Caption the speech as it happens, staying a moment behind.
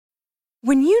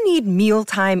When you need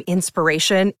mealtime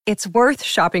inspiration, it's worth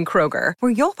shopping Kroger,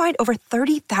 where you'll find over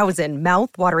 30,000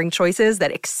 mouth-watering choices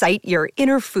that excite your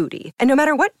inner foodie. And no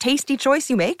matter what tasty choice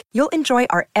you make, you'll enjoy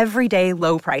our everyday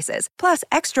low prices, plus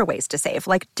extra ways to save,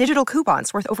 like digital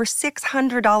coupons worth over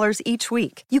 $600 each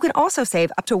week. You can also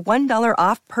save up to $1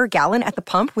 off per gallon at the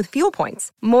pump with fuel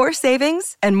points. More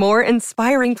savings and more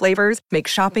inspiring flavors make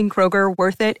shopping Kroger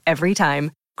worth it every time.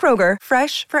 Kroger,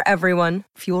 fresh for everyone.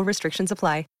 Fuel restrictions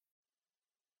apply.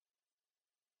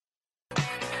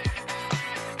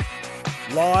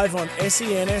 Live on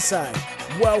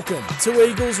SENSA, welcome to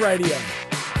Eagles Radio.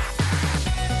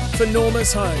 For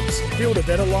Normus Homes, build a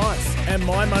better life, and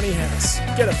My Money House.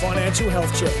 Get a financial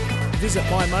health check. Visit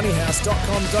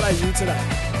mymoneyhouse.com.au today.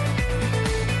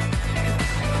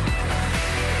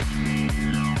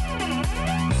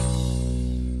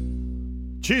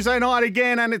 Tuesday night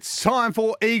again, and it's time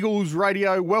for Eagles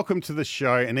Radio. Welcome to the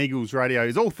show, and Eagles Radio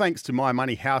is all thanks to My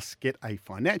Money House. Get a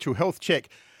financial health check.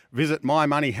 Visit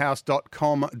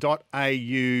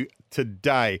mymoneyhouse.com.au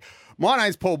today. My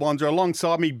name's Paul Bonser.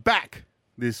 Alongside me back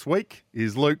this week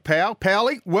is Luke Powell.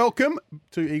 Powley, welcome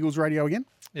to Eagles Radio again.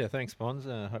 Yeah, thanks, Bonds.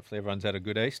 Hopefully everyone's had a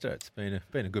good Easter. It's been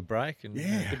a good break, and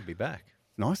good to be back.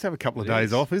 Nice to have a couple of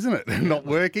days off, isn't it? Not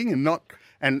working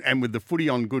and with the footy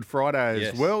on Good Friday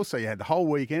as well, so you had the whole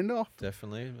weekend off.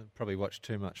 Definitely. Probably watched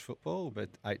too much football,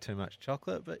 but ate too much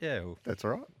chocolate. But yeah, that's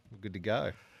all right. We're good to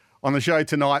go. On the show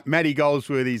tonight, Matty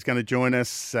Goldsworthy is going to join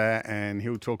us and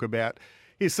he'll talk about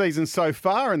his season so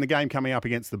far and the game coming up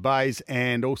against the Bays,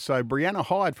 and also Brianna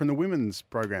Hyde from the women's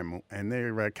program, and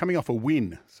they're coming off a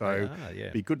win. So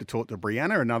it'd be good to talk to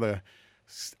Brianna, another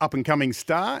up-and-coming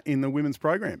star in the women's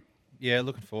program. Yeah,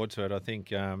 looking forward to it. I think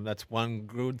that's one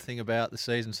good thing about the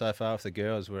season so far with the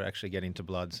girls. We're actually getting to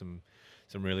blood some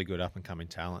really good up-and-coming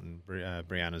talent, and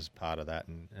Brianna's part of that.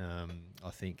 And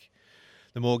I think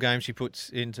the more games she puts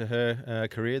into her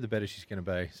career, the better she's going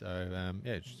to be. So,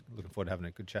 just looking forward to having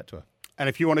a good chat to her. And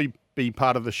if you want to be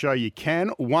part of the show, you can.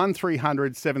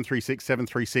 1300 736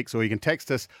 736, or you can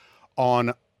text us on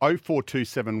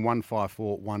 0427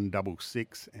 154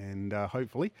 166, and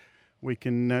hopefully we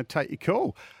can take your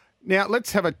call. Now,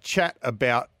 let's have a chat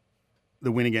about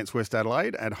the win against West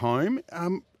Adelaide at home.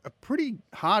 A pretty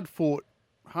hard-fought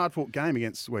game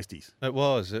against Westies. It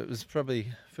was probably,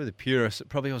 for the purists, it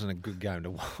probably wasn't a good game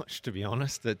to watch, to be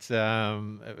honest. It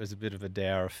was a bit of a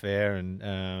dour affair,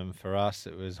 and for us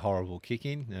it was horrible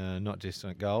kicking, not just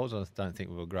on goals. I don't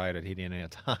think we were great at hitting our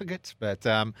targets, but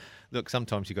look,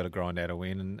 sometimes you've got to grind out a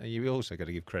win, and you also got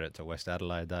to give credit to West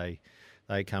Adelaide.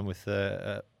 They come with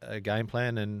a game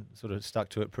plan and sort of stuck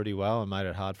to it pretty well and made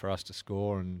it hard for us to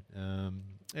score, and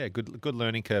good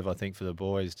learning curve, I think, for the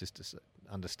boys, just to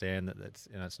understand that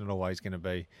it's not always going to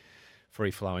be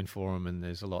free flowing for them, and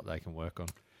there's a lot they can work on.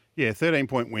 Yeah,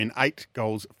 13-point win, 8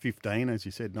 goals, 15, as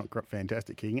you said, not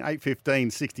fantastic kicking.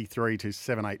 8-15, 63 to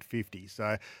 7-8, 50.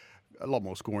 So a lot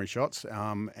more scoring shots.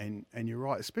 And you're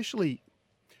right, especially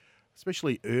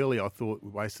early, I thought we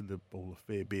wasted the ball a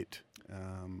fair bit.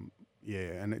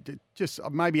 And it just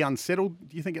maybe unsettled.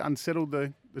 Do you think it unsettled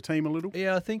the team a little?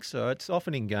 Yeah, I think so. It's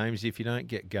often in games, if you don't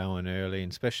get going early,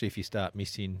 and especially if you start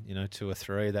missing, 2 or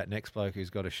 3, that next bloke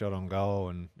who's got a shot on goal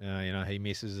and, he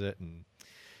misses it. And,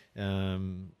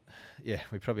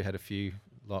 we probably had a few,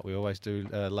 like we always do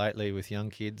lately with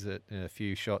young kids, a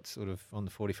few shots sort of on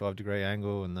the 45-degree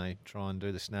angle, and they try and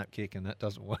do the snap kick, and that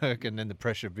doesn't work, and then the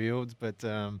pressure builds. But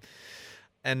and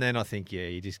then I think,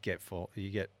 you just get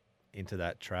into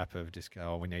that trap of just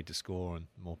go, we need to score, and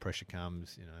more pressure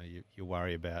comes. You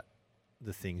worry about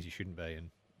the things you shouldn't be, and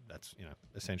that's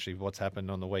essentially what's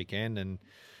happened on the weekend, and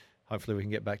hopefully we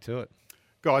can get back to it.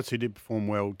 Guys who did perform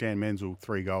well: Dan Menzel,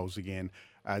 3 goals again.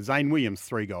 Zane Williams,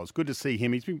 3 goals. Good to see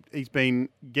him. He's been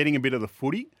getting a bit of the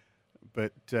footy,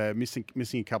 but missing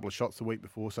a couple of shots the week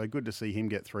before. So good to see him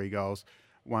get 3 goals.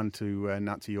 1 to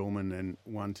Nutsy Allman and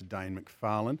 1 to Dane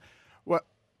McFarlane. Well,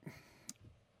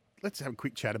 let's have a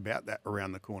quick chat about that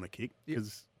around the corner kick,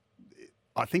 because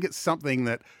I think it's something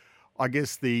that I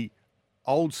guess the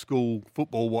old school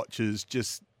football watchers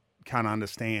just can't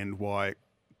understand, why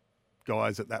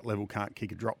guys at that level can't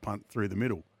kick a drop punt through the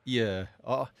middle. Yeah,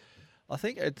 I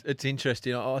think it's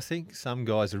interesting. I think some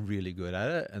guys are really good at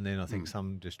it, and then I think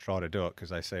some just try to do it because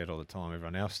they see it all the time,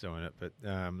 everyone else doing it. But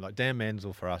like Dan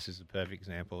Menzel for us is a perfect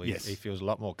example. He feels a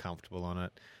lot more comfortable on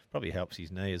it. Probably helps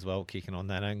his knee as well, kicking on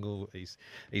that angle. His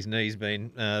knee's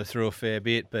been through a fair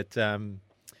bit, but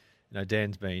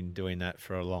Dan's been doing that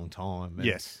for a long time.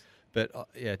 But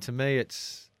to me,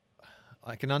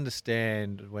 I can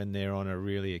understand when they're on a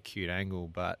really acute angle,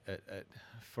 but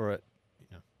for it,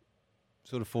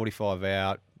 sort of 45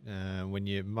 out, When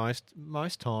you most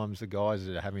times the guys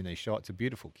that are having these shots are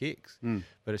beautiful kicks,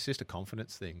 but it's just a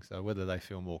confidence thing. So whether they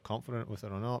feel more confident with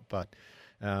it or not, but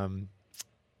I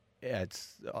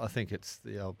think it's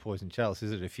the old poison chalice,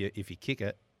 is it? If you kick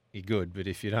it, you're good, but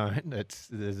if you don't, there's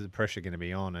the pressure going to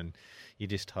be on, and you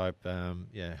just hope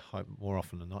more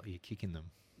often than not you're kicking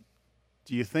them.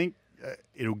 Do you think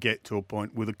it'll get to a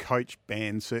point where the coach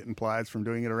bans certain players from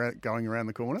doing it going around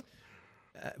the corner?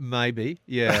 Maybe,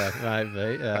 yeah,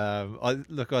 maybe.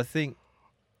 I think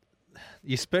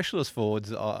your specialist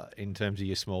forwards, in terms of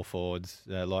your small forwards,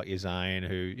 like your Zane,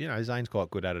 who Zane's quite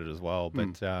good at it as well.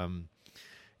 But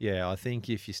I think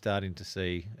if you're starting to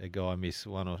see a guy miss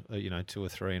one or 2 or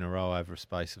 3 in a row over a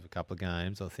space of a couple of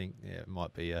games, I think it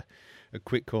might be a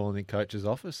quick call in the coach's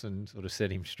office and sort of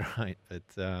set him straight. But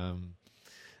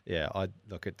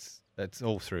it's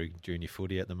all through junior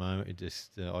footy at the moment. It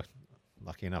just I'm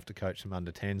lucky enough to coach some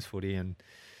under 10s footy, and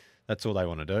that's all they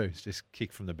want to do is just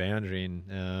kick from the boundary.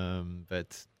 And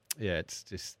it's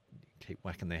just keep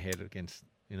whacking their head against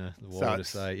the wall to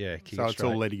say, kick so it it's straight.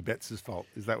 all Letty Betts' fault.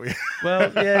 Is that what you...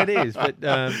 Well, yeah, it is, but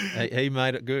he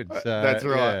made it good. So, that's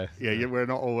right. Yeah, we're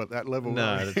not all at that level.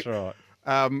 No, that's right.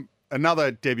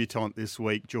 Another debutant this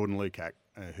week, Jordan Lukac,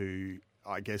 who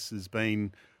I guess has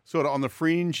been sort of on the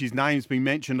fringe. His name's been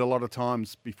mentioned a lot of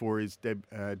times before his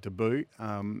debut.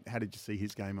 How did you see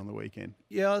his game on the weekend?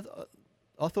 Yeah,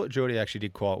 I thought Geordie actually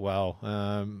did quite well.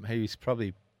 He's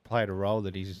probably played a role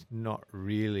that he's not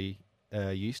really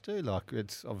used to. Like,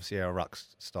 it's obviously our ruck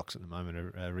stocks at the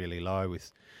moment are really low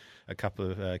with a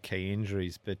couple of key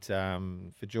injuries. But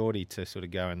for Geordie to sort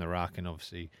of go in the ruck and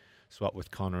obviously swap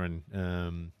with Connor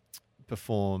and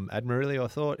perform admirably, I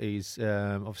thought. He's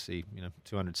obviously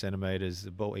 200 centimetres.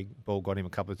 The ball got him a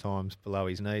couple of times below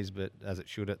his knees, but as it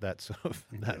should at that sort of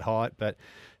that height. But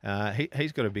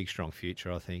he's got a big, strong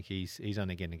future. I think he's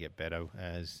only going to get better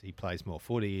as he plays more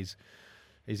footy.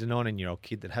 He's a 19-year-old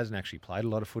kid that hasn't actually played a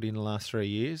lot of footy in the last 3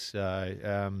 years,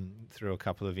 through a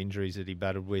couple of injuries that he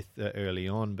battled with early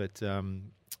on. But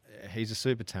he's a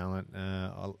super talent.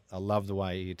 I love the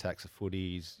way he attacks the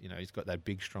footy. He's got that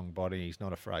big, strong body. He's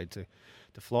not afraid to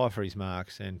fly for his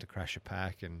marks and to crash a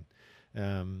pack. And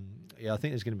I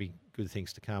think there's going to be good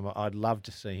things to come. I'd love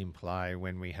to see him play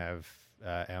when we have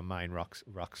our main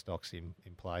ruck stocks in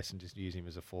place, and just use him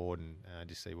as a forward and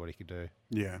just see what he could do.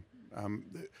 Yeah.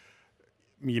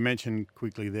 You mentioned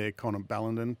quickly there Connor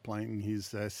Ballenden playing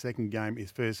his second game.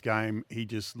 His first game, he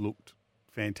just looked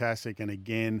fantastic. And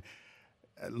again,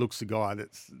 looks the guy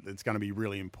that's going to be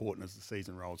really important as the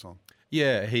season rolls on.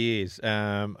 Yeah, he is.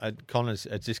 Connor's,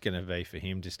 it's just going to be for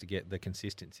him just to get the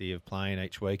consistency of playing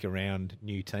each week around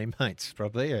new teammates.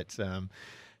 Probably it's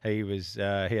he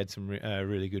had some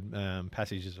really good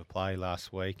passages of play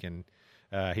last week, and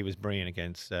he was brilliant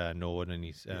against Norwood in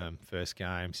his first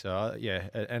game. So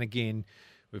and again,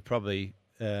 we've probably.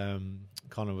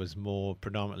 Connor was more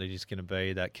predominantly just going to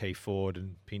be that key forward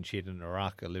and pinch hit in the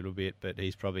ruck a little bit, but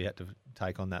he's probably had to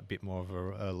take on that bit more of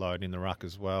a load in the ruck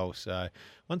as well. So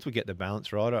once we get the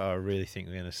balance right, I really think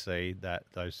we're going to see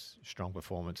those strong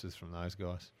performances from those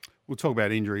guys. We'll talk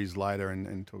about injuries later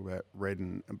and talk about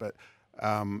Redden, but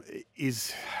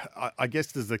I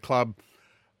guess does the club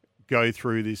go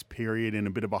through this period in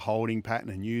a bit of a holding pattern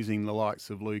and using the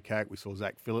likes of Lukac? We saw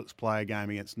Zach Phillips play a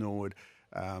game against Norwood.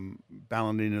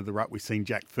 Ballon into the ruck. We've seen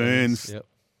Jack Ferns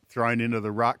thrown into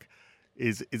the ruck.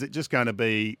 Is it just going to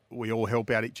be we all help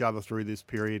out each other through this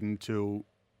period until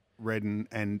Redden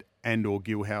and or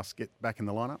Gilhouse get back in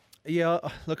the lineup? Yeah,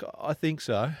 look, I think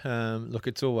so. Look,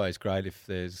 it's always great if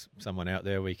there's someone out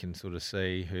there we can sort of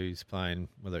see who's playing,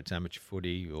 whether it's amateur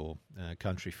footy or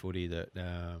country footy, that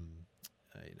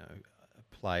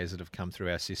players that have come through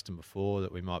our system before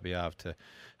that we might be able to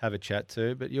have a chat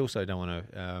to. But you also don't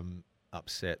want to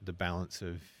upset the balance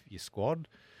of your squad.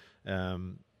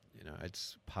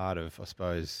 It's part of, I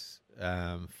suppose,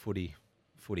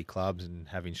 footy clubs and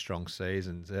having strong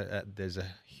seasons. There's a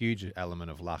huge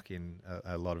element of luck in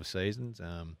a lot of seasons.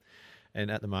 And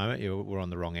at the moment, we're on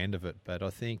the wrong end of it. But I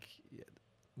think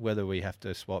whether we have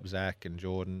to swap Zach and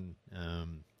Jordan,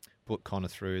 put Connor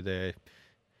through there,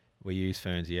 we use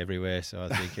Fernsey everywhere, so I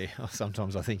think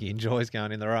sometimes I think he enjoys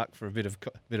going in the ruck for a bit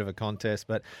of a contest.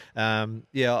 But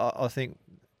I think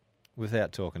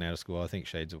without talking out of school, I think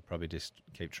Sheeds will probably just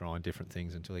keep trying different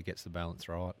things until he gets the balance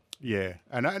right. Yeah,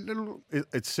 and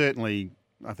it's certainly,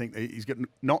 I think he's got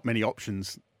not many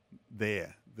options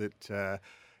there. That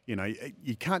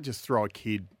you can't just throw a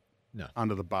kid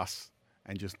under the bus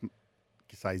and just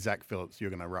say, Zach Phillips,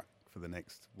 you're going to ruck for the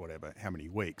next how many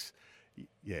weeks.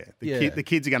 The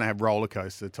kids are going to have roller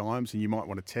coaster times, and you might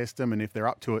want to test them. And if they're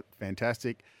up to it,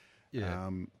 fantastic. Yeah.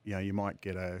 You might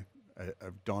get a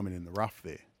diamond in the rough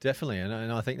there. Definitely,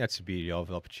 and I think that's the beauty of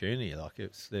the opportunity. Like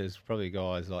there's probably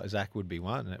guys like Zach would be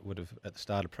one that would have at the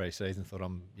start of pre-season thought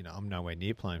I'm nowhere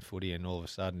near playing footy, and all of a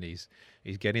sudden he's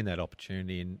getting that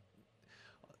opportunity, and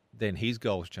then his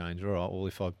goals change. All right, well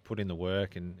if I put in the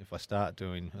work and if I start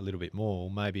doing a little bit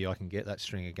more, maybe I can get that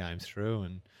string of games through.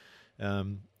 And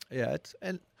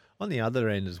and on the other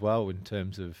end as well, in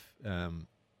terms of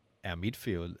our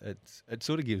midfield, it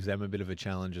sort of gives them a bit of a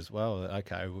challenge as well.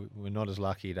 Okay, we're not as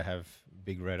lucky to have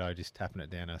Big Redo just tapping it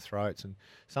down our throats, and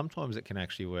sometimes it can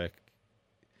actually work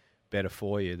better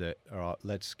for you that, all right,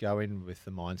 let's go in with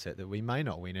the mindset that we may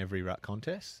not win every ruck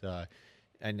contest,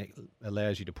 and it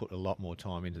allows you to put a lot more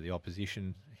time into the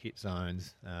opposition hit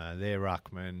zones, their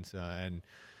ruckmans, and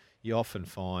you often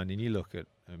find, and you look at,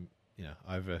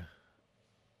 over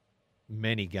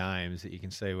many games that you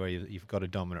can see where you've got a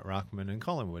dominant ruckman, and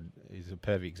Collingwood is a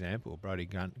perfect example. Brodie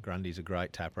Grundy's a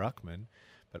great tap ruckman,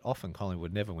 but often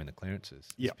Collingwood never win the clearances.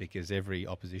 Yep. Because every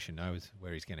opposition knows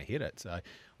where he's going to hit it. So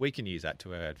we can use that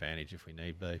to our advantage if we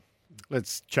need be.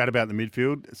 Let's chat about the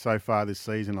midfield. So far this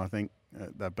season, I think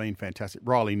they've been fantastic.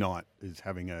 Riley Knight is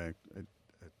having a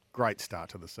great start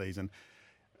to the season.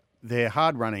 They're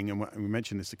hard running, and we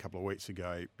mentioned this a couple of weeks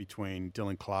ago, between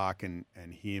Dylan Clark and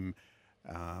him.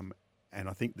 And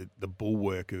I think that the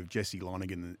bulwark of Jesse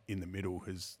Lonergan in the middle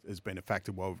has been a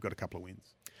factor while we've got a couple of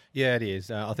wins. Yeah, it is.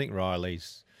 I think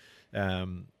Riley's,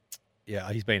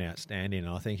 he's been outstanding,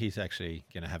 and I think he's actually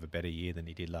going to have a better year than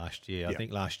he did last year. I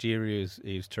think last year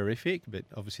he was terrific, but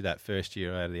obviously that first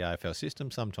year out of the AFL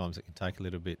system, sometimes it can take a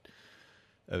little bit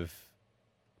of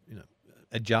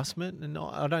adjustment, and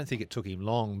I don't think it took him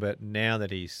long. But now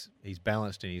that he's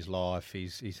balanced in his life,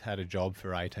 he's had a job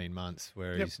for 18 months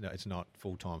where it's not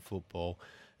full-time football,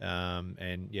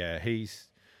 he's,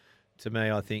 to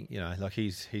me, I think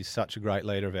he's such a great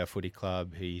leader of our footy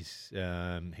club. He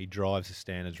drives the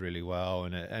standards really well,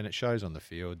 and it shows on the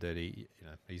field that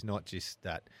he's not just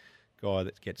that guy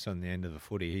that gets on the end of the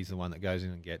footy. He's the one that goes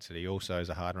in and gets it. He also is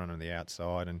a hard runner on the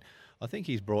outside, and I think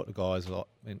he's brought the guys a lot,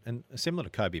 and similar to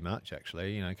Kobe March,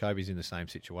 actually. Kobe's in the same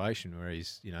situation where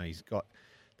he's got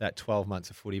that 12 months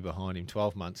of footy behind him,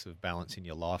 12 months of balancing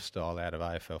your lifestyle out of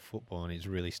AFL football, and he's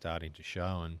really starting to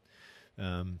show.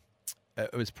 And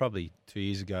it was probably 2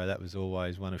 years ago, that was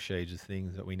always one of Sheeds'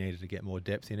 things, that we needed to get more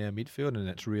depth in our midfield, and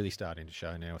it's really starting to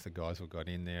show now with the guys we've got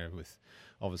in there, with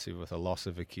a loss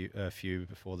of a few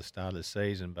before the start of the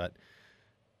season. But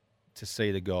to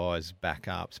see the guys back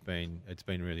up, it's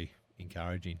been really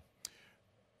encouraging.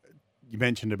 You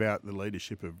mentioned about the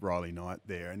leadership of Riley Knight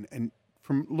there, and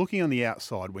from looking on the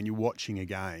outside, when you're watching a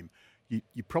game,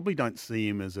 you probably don't see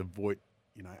him as a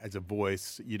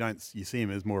voice. You see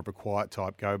him as more of a quiet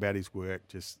type, go about his work,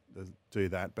 just do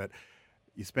that. But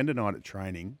you spend a night at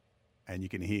training, and you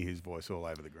can hear his voice all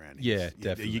over the ground.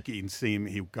 Definitely. You can see him.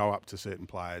 He'll go up to certain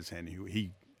players, and he,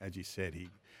 as you said, he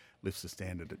lifts the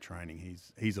standard at training.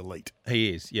 He's elite. He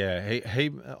is. Yeah.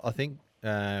 He. I think.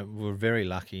 We're very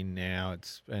lucky now.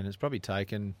 It's probably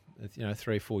taken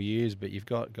 3-4 years, but you've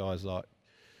got guys like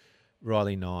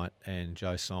Riley Knight and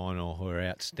Joe Sinor who are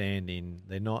outstanding.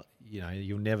 They're not,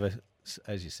 you'll never,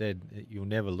 as you said, you'll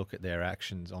never look at their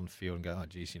actions on field and go, oh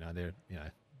geez,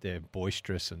 they're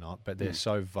boisterous or not, but they're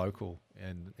so vocal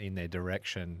and in their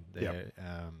direction. They're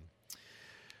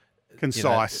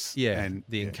concise, and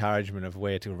the encouragement of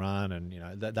where to run, and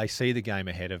they see the game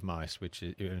ahead of most, which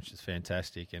is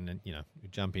fantastic. And we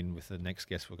jump in with the next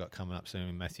guest we've got coming up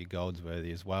soon, Matthew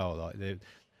Goldsworthy as well. Like they're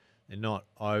not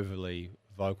overly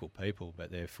vocal people,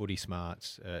 but their footy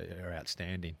smarts are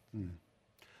outstanding.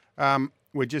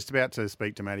 We're just about to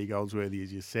speak to Matty Goldsworthy,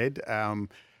 as you said,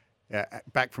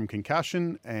 back from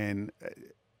concussion, and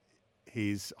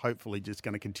he's hopefully just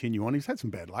going to continue on. He's had some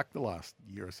bad luck the last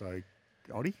year or so.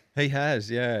 Goldie? He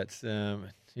has, yeah. It's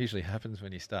usually happens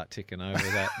when you start ticking over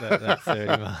that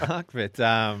 30 mark. But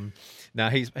no,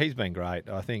 he's been great.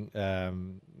 I think I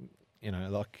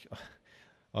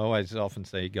always often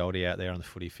see Goldie out there on the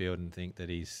footy field and think that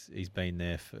he's been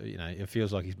there for it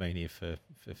feels like he's been here for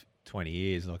 20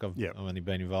 years. Like I've only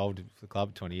been involved with the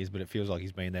club 20 years, but it feels like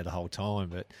he's been there the whole time.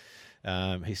 But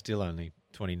he's still only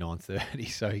 29, 30,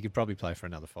 so he could probably play for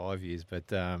another 5 years. But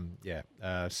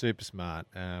super smart.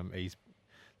 He's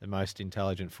the most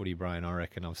intelligent footy brain I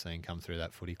reckon I've seen come through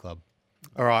that footy club.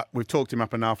 All right, we've talked him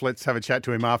up enough. Let's have a chat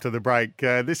to him after the break.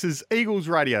 This is Eagles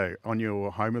Radio on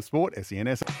your home of sport,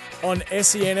 SENSA. On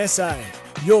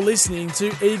SENSA, you're listening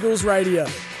to Eagles Radio.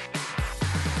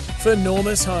 For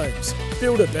Normus Homes,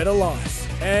 build a better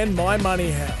life. And My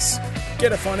Money House.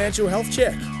 Get a financial health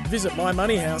check. Visit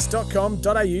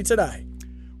mymoneyhouse.com.au today.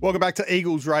 Welcome back to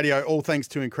Eagles Radio, all thanks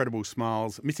to Incredible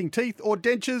Smiles. Missing teeth or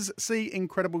dentures? See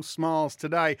Incredible Smiles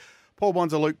today. Paul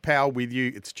Bonza, Luke Powell with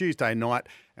you. It's Tuesday night,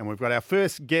 and we've got our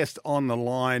first guest on the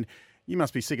line. You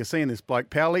must be sick of seeing this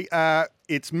bloke, Powley.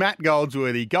 It's Matt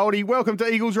Goldsworthy. Goldie, welcome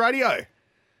to Eagles Radio.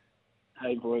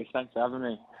 Hey, boys. Thanks for having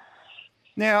me.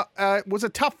 Now, was a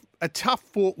tough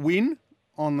fought win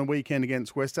on the weekend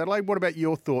against West Adelaide. What about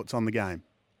your thoughts on the game?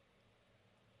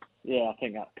 Yeah, I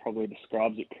think that probably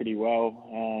describes it pretty well.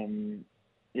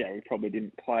 We probably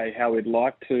didn't play how we'd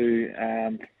like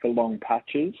to for long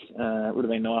patches. It would have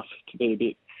been nice to be a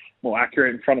bit more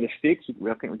accurate in front of the sticks.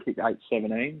 I think we kicked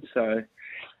 8-17, so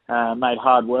made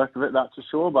hard work of it, that's for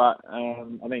sure. But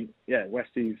I think,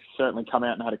 Westies certainly come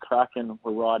out and had a crack, and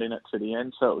we're right in it to the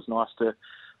end. So it was nice to,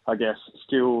 I guess,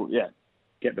 still,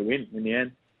 get the win in the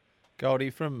end.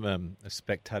 Goldie, from a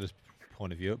spectator's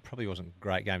point of view, it probably wasn't a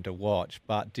great game to watch,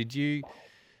 but did you,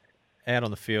 out on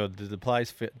the field, did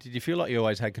you feel like you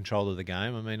always had control of the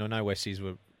game? I mean, I know Westies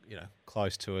were,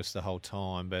 close to us the whole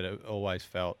time, but it always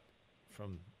felt,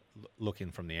 from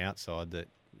looking from the outside, that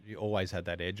you always had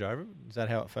that edge over it. Is that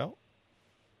how it felt?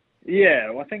 Yeah,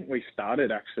 well, I think we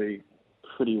started actually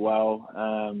pretty well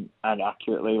and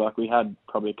accurately. Like, we had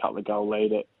probably a couple of goal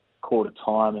lead at quarter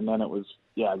time, and then it was,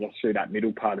 I guess, through that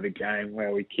middle part of the game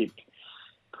where we kicked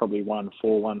probably 1-4,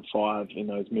 1-5 in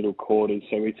those middle quarters.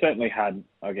 So we certainly had,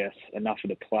 I guess, enough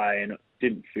of the play, and it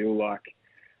didn't feel like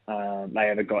they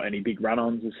ever got any big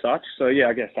run-ons as such. So,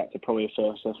 I guess that's probably a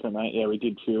fair assessment, mate. Yeah, we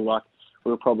did feel like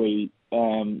we were probably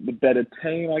the better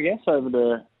team, I guess, over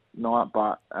the night.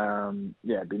 But,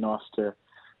 it'd be nice to,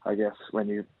 I guess, when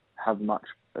you have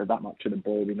that much of the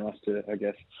ball, it'd be nice to, I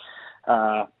guess,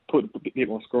 put a bit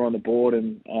more score on the board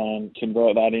and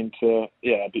convert that into,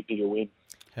 a bit bigger win.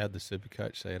 How'd the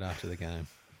Supercoach see it after the game?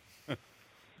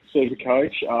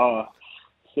 Supercoach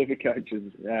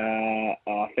is,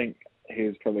 I think he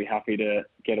was probably happy to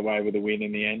get away with a win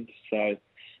in the end. So,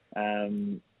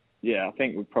 I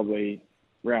think we probably,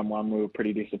 round one, we were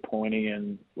pretty disappointing,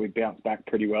 and we bounced back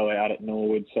pretty well out at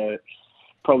Norwood. So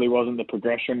probably wasn't the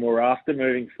progression we're after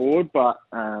moving forward. But,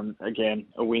 again,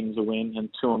 a win's a win, and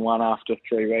 2-1 after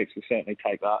 3 weeks, we certainly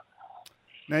take that.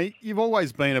 Now, you've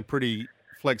always been a pretty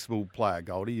flexible player,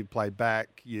 Goldie. You play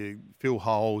back, you fill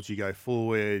holes, you go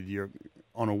forward, you're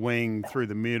on a wing, through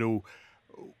the middle.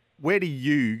 Where do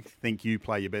you think you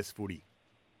play your best footy?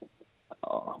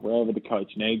 Oh, wherever the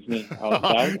coach needs me,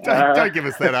 I would say. Don't give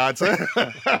us that answer.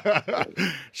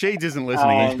 Sheeds isn't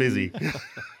listening, he's busy.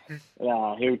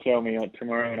 He'll tell me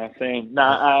tomorrow when I see him.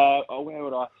 Where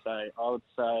would I say? I would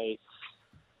say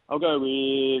I'll go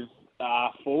with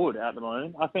forward at the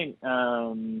moment. I think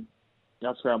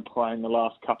that's where I'm playing the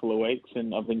last couple of weeks,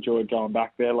 and I've enjoyed going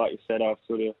back there. Like you said, I've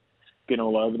sort of been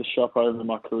all over the shop over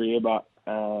my career, but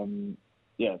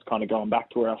it's kind of going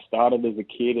back to where I started as a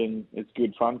kid, and it's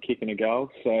good fun kicking a goal.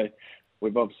 So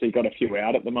we've obviously got a few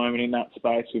out at the moment in that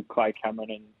space with Clay Cameron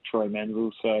and Troy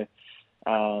Menzel. So,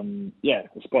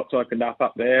 the spot's opened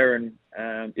up there, and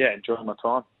enjoying my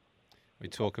time. We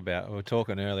were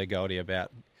talking earlier, Goldie,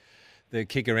 about the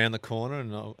kick around the corner,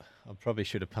 and I probably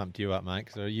should have pumped you up, mate,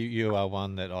 because you are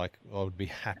one that I would be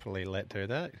happily let do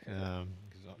that.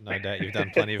 No doubt you've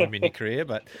done plenty of them in your career,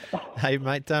 but hey,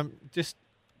 mate, just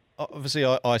obviously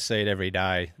I see it every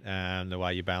day, the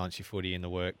way you balance your footy and the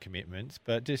work commitments,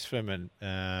 but just from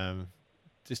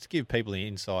just to give people the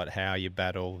insight how you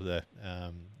battle the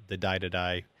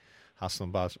day-to-day hustle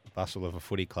and bustle of a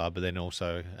footy club, but then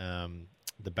also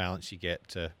the balance you get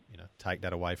to take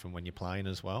that away from when you're playing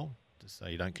as well, just so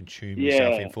you don't consume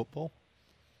yourself in football.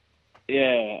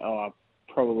 Yeah,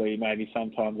 probably maybe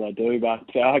sometimes I do, but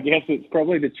I guess it's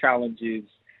probably the challenge is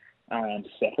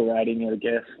separating it, I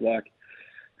guess. Like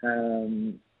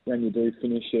when you do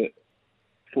finish at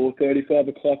 4:30, 5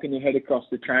 o'clock and you head across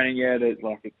the training,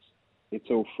 it's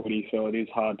all footy, so it is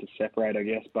hard to separate, I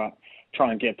guess, but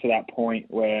try and get to that point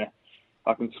where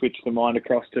I can switch the mind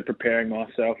across to preparing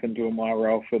myself and doing my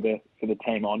role for the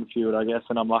team on field, I guess.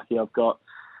 And I'm lucky I've got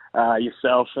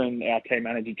yourself, and our team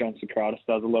manager, John Socrates,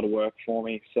 does a lot of work for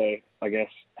me. So I guess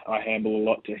I handle a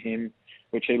lot to him,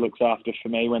 which he looks after for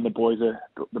me when the boys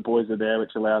are there,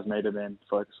 which allows me to then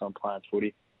focus on playing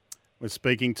footy. We're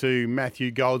speaking to Matthew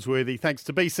Goldsworthy, thanks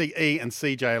to BCE and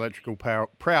CJ Electrical Power,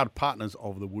 proud partners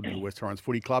of the Woodville West Torrens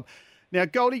Footy Club. Now,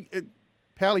 Goldie,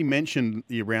 Powley mentioned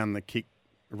the around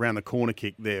the corner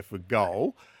kick there for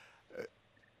goal.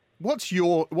 What's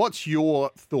your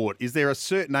thought? Is there a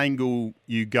certain angle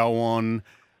you go on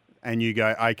and you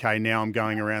go, okay, now I'm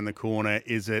going around the corner?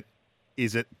 Is it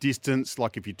distance?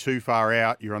 Like if you're too far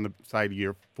out, you're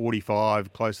you're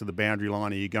 45, close to the boundary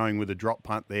line. Are you going with a drop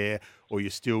punt there, or you're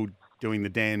still doing the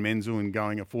Dan Menzel and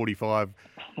going a 45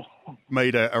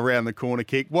 metre around the corner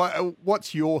kick.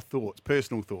 What's your thoughts,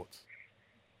 personal thoughts?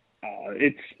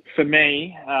 It's for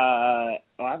me. I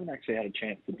haven't actually had a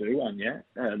chance to do one yet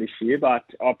this year, but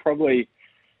I'll probably,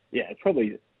 it's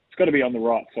got to be on the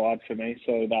right side for me.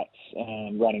 So that's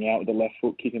running out with the left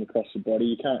foot, kicking across the body.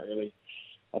 You can't really.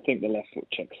 I think the left foot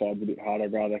check side's a bit harder.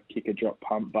 I'd rather kick a drop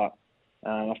pump, but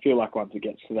I feel like once it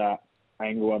gets to that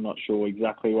angle, I'm not sure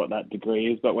exactly what that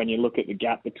degree is. But when you look at the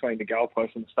gap between the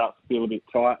goalposts and it starts to feel a bit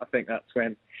tight, I think that's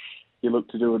when you look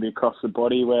to do it across the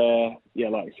body where,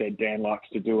 like I said, Dan likes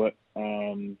to do it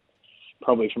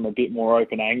probably from a bit more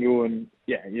open angle. And,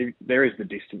 there is the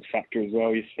distance factor as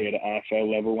well. You see it at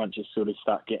AFL level. Once you sort of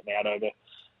start getting out over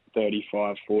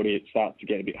 35, 40, it starts to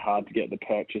get a bit hard to get the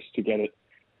purchase to get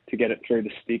it through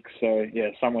the sticks. So,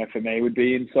 somewhere for me would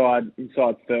be inside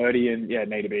 30 and,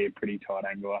 need to be a pretty tight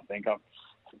angle, I think. I'm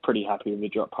pretty happy with the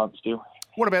drop pump still.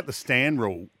 What about the stand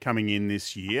rule coming in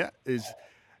this year?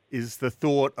 Is the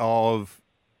thought of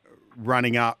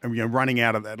running out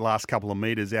of that last couple of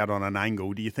metres out on an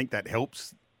angle, do you think that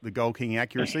helps the goal kicking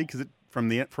accuracy? Because from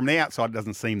the outside, it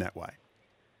doesn't seem that way.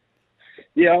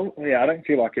 Yeah, I don't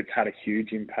feel like it's had a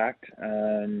huge impact.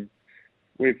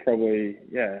 There probably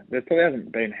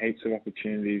hasn't been heaps of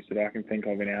opportunities that I can think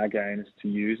of in our games to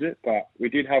use it, but we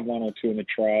did have one or two in the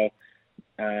trial.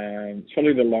 It's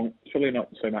probably not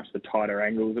so much the tighter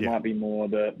angles. It might be more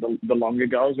the longer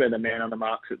goals where the man on the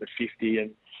mark's at the 50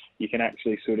 and you can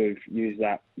actually sort of use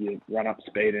that your run up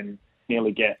speed and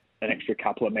nearly get an extra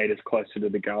couple of metres closer to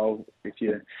the goal if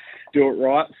you do it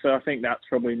right. So I think that's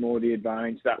probably more the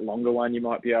advantage. That longer one you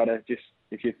might be able to just,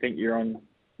 if you think you're on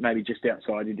maybe just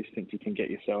outside your distance, you can get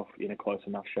yourself in a close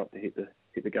enough shot to hit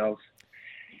the goals.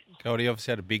 Goldie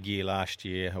obviously had a big year last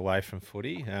year away from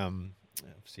footy.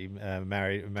 Obviously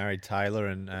married Taylor,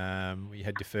 and you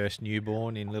had your first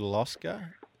newborn in little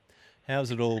Oscar.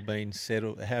 How's it all been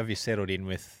settled? How have you settled in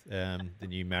with the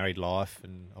new married life,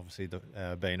 and obviously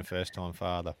being a first-time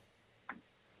father?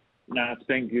 No, it's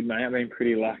been good, mate. I've been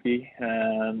pretty lucky.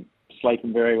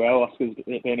 Sleeping very well. Oscar's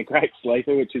been a great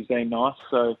sleeper, which has been nice.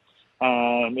 So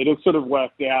it all sort of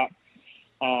worked out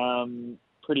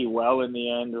pretty well in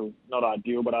the end. Not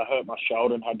ideal, but I hurt my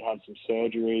shoulder and had to have some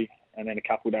surgery. And then a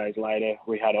couple of days later,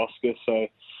 we had Oscar. So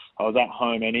I was at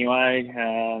home anyway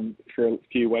for a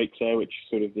few weeks there, which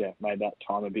sort of made that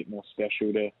time a bit more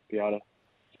special to be able to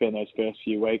spend those first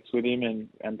few weeks with him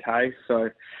and Tay. So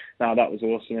no, that was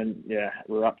awesome. And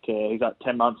we're up to, he's at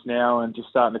 10 months now and just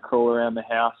starting to crawl around the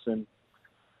house. And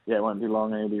it won't be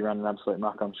long and he'll be running absolute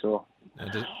muck, I'm sure.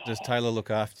 Does Taylor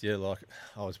look after you? Like,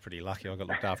 I was pretty lucky; I got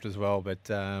looked after as well. But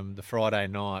the Friday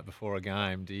night before a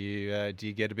game, do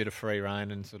you get a bit of free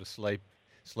rein and sort of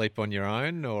sleep on your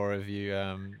own, or have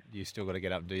you still got to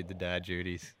get up and do the dad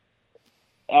duties?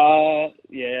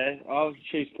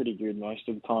 She's pretty good most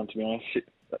of the time, to be honest.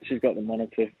 She's got the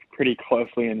monitor pretty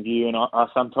closely in view, and I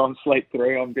sometimes sleep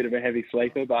through. I'm a bit of a heavy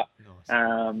sleeper, but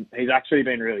nice. He's actually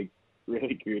been really,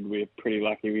 really good. We're pretty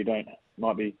lucky.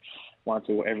 Might be once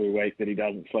or every week that he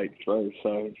doesn't sleep through.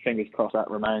 So fingers crossed that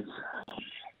remains.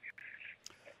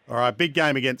 All right, big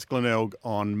game against Glenelg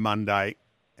on Monday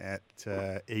at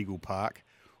Eagle Park.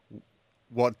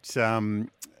 What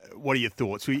are your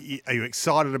thoughts? Are you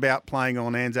excited about playing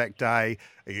on Anzac Day?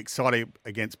 Are you excited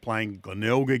against playing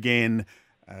Glenelg again?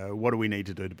 What do we need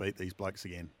to do to beat these blokes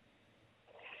again?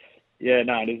 Yeah,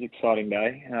 no, it is an exciting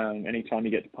day. Anytime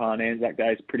you get to play on Anzac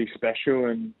Day is pretty special,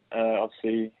 and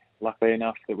obviously, luckily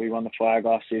enough that we won the flag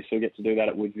last year, so we get to do that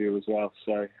at Woodview as well.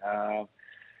 So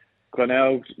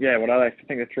Glenelg, what are they? I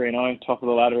think they're 3-0, top of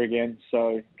the ladder again.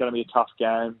 So going to be a tough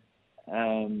game.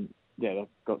 They've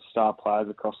got star players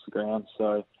across the ground.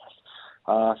 So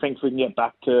I think if we can get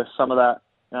back to some of that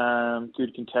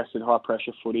good contested high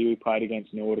pressure footy we played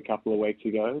against Nord a couple of weeks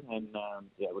ago, and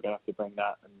we're going to have to bring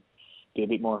that and be a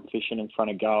bit more efficient in front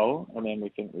of goal, and then we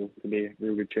think there'll be a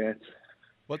real good chance.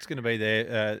 What's going to be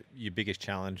your biggest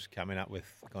challenge coming up with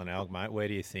Glenelg, mate? Where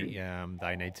do you think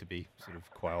they need to be sort of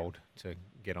quelled to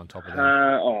get on top of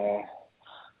them?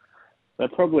 They're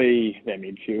probably their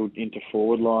midfield into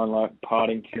forward line, like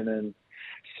Partington and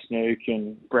Snook,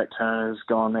 and Brett Turner's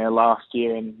gone there last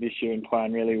year and this year and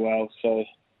playing really well. So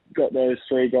got those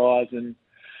three guys, and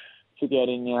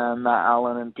forgetting Matt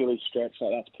Allen and Billy Stretch,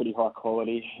 that's pretty high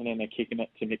quality. And then they're kicking it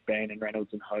to Nick Bean and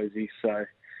Reynolds and Hosey. So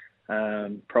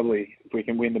probably if we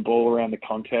can win the ball around the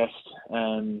contest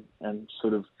and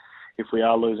sort of if we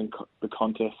are losing the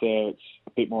contest there, it's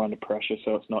a bit more under pressure,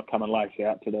 so it's not coming lace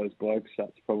out to those blokes.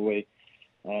 That's probably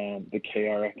the key,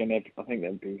 I reckon. I think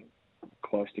they'd be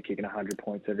close to kicking 100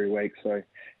 points every week. So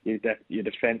your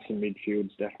defence and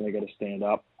midfield's definitely got to stand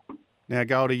up. Now,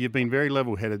 Goldie, you've been very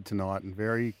level-headed tonight and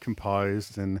very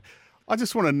composed, and I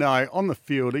just want to know, on the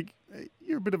field,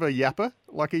 you're a bit of a yapper?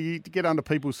 Like, you get under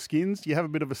people's skins? Do you have a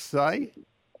bit of a say?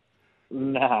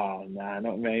 No,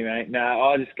 not me, mate. No,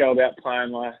 I just go about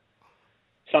playing like.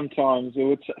 Sometimes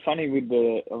it's funny with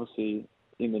obviously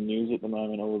in the news at the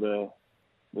moment, all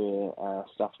the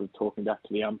stuff with talking back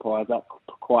to the umpires, that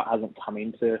quite hasn't come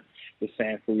into the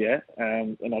sample yet.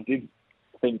 And I did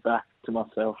think back to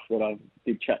myself that I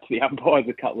did chat to the umpires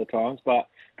a couple of times, but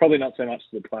probably not so much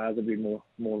to the players. I'd be more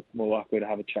likely to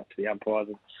have a chat to the umpires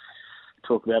and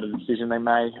talk about a decision they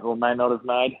may or may not have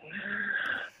made.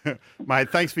 Mate,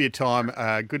 thanks for your time.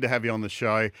 Good to have you on the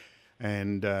show,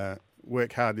 and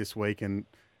work hard this week and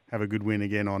have a good win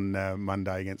again on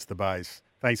Monday against the Bays.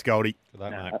 Thanks, Goldie. Good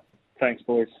luck, mate. Thanks,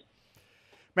 boys.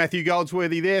 Matthew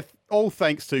Goldsworthy there. All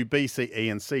thanks to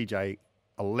BCE and CJ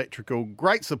Electrical,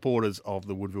 great supporters of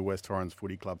the Woodville West Torrens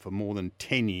Footy Club for more than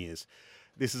 10 years.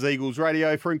 This is Eagles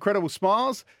Radio. For incredible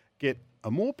smiles, get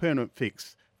a more permanent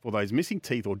fix for those missing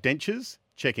teeth or dentures.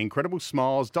 Check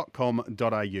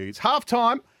incrediblesmiles.com.au. It's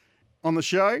halftime on the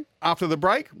show. After the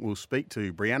break, we'll speak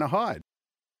to Brianna Hyde.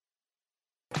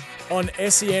 On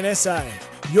SENSA,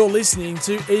 you're listening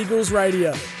to Eagles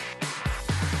Radio.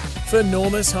 For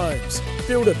Normus Homes,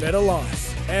 build a better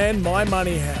life. And My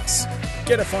Money House.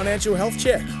 Get a financial health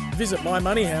check. Visit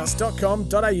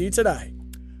mymoneyhouse.com.au today.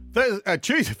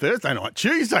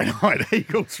 Tuesday night,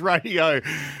 Eagles Radio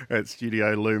at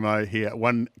Studio Lumo here at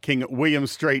 1 King William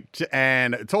Street.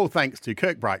 And it's all thanks to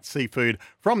Kirkbrite Seafood.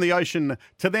 From the ocean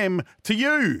to them to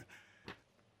you.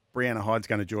 Brianna Hyde's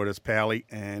going to join us, Powley,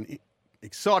 and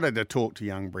excited to talk to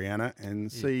young Brianna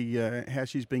and see how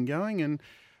she's been going. And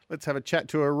let's have a chat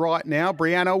to her right now.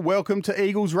 Brianna, welcome to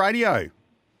Eagles Radio.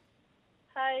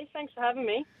 Hey, thanks for having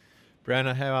me.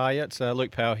 Brianna, how are you? It's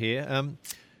Luke Powell here.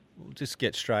 We'll just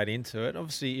get straight into it.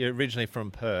 Obviously, you're originally from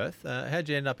Perth. How'd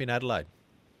you end up in Adelaide?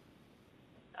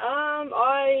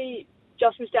 I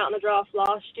just missed out on the draft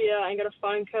last year and got a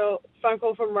phone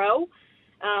call from Rel.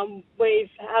 We've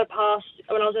had a pass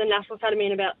when I was in the National Academy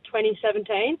in about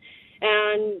 2017.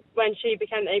 And when she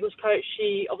became the Eagles coach,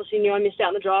 she obviously knew I missed out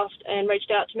on the draft and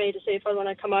reached out to me to see if I'd want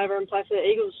to come over and play for the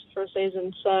Eagles for a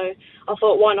season. So I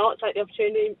thought, why not take the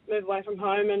opportunity, move away from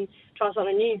home and try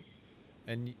something new.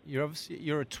 And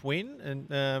you're a twin, and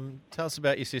tell us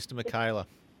about your sister, Michaela.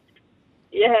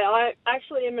 Yeah, I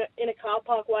actually am in a car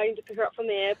park waiting to pick her up from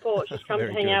the airport. She's come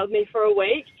to hang out with me for a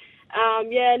week.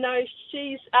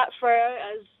 She's at Freo,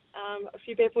 as a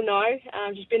few people know.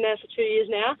 She's been there for 2 years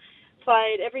now.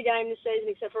 Played every game this season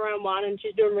except for round one, and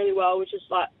she's doing really well, which is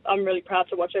I'm really proud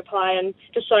to watch her play, and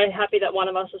just so happy that one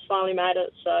of us has finally made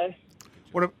it. So,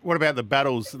 what about the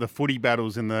battles, the footy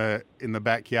battles in the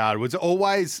backyard? Was it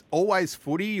always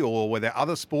footy, or were there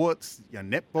other sports,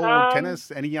 netball,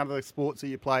 tennis, any other sports that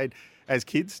you played as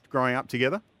kids growing up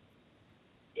together?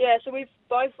 Yeah, so we've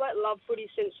both loved footy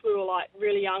since we were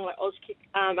really young, Auskick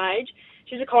age.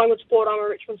 She's a Collingwood supporter, I'm a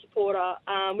Richmond supporter.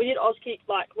 We did Auskick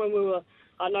when we were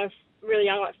really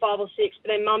young, 5 or 6, but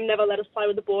then Mum never let us play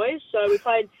with the boys, so we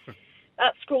played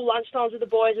at school lunchtimes with the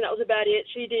boys, and that was about it.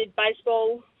 She did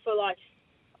baseball for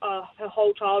her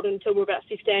whole childhood until we were about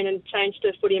 15 and changed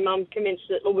to footy, and we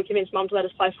convinced Mum to let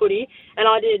us play footy, and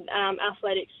I did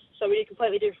athletics, so we did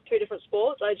completely two different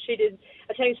sports. She did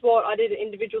a team sport, I did an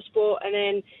individual sport, and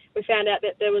then we found out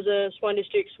that there was a Swan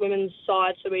Districts women's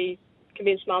side, so we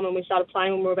convinced Mum and we started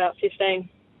playing when we were about 15.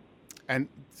 And,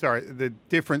 sorry, the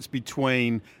difference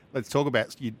between, let's talk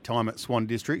about your time at Swan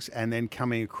Districts and then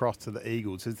coming across to the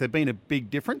Eagles. Has there been a big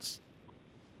difference?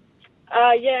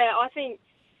 Yeah, I think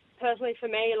personally for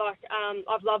me,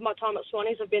 I've loved my time at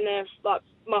Swannies. I've been there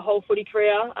my whole footy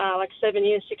career, 7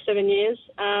 years.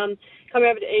 Coming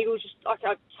over to Eagles, just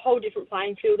a whole different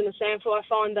playing field in the SANFL. I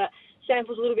find that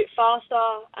SANFL's a little bit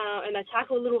faster and they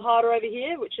tackle a little harder over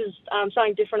here, which is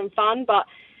something different and fun. But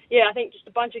yeah, I think just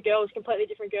a bunch of girls, completely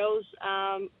different girls.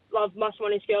 Love my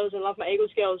Swannies girls and love my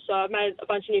Eagles girls. So I've made a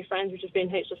bunch of new friends, which has been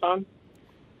heaps of fun.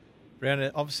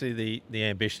 Brianna, obviously the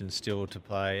ambition's still to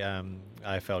play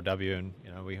AFLW, and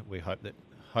we hope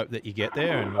that you get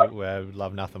there, and we would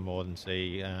love nothing more than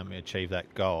see achieve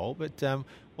that goal. But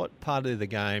what part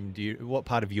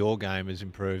of your game has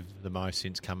improved the most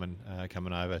since coming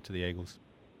over to the Eagles?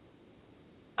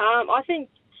 I think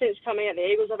since coming at the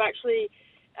Eagles, I've actually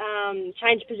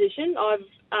changed position.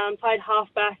 I've played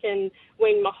half-back and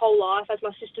wing my whole life, as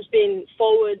my sister's been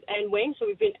forward and wing, so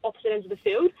we've been opposite ends of the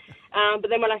field. But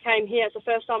then when I came here, it's the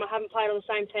first time I haven't played on the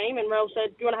same team, and Rel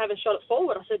said, do you want to have a shot at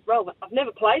forward? I said, Rel, I've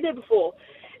never played there before.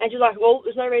 And she's like, well,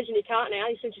 there's no reason you can't now,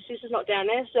 since your sister's not down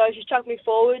there. So she's chucked me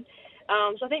forward.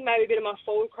 So I think maybe a bit of my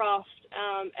forward craft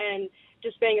and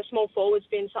just being a small forward's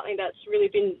been something that's really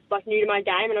been like new to my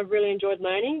game, and I've really enjoyed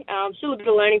learning. Still a bit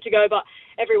of learning to go, but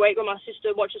every week when my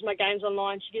sister watches my games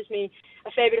online, she gives me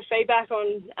a fair bit of feedback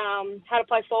on how to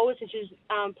play forward since she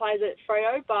plays at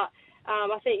Freo. But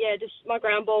I think, just my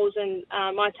ground balls and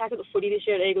my attack at the footy this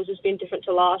year at Eagles has been different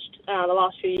to the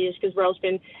last few years because Rel's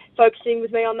been focusing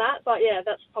with me on that. But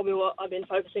that's probably what I've been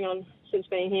focusing on since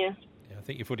being here. I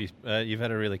think your footy's, you've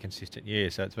had a really consistent year,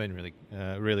 so it's been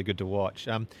really good to watch.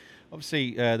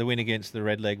 Obviously, the win against the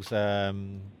Redlegs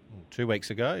 2 weeks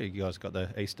ago, you guys got the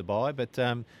Easter bye, but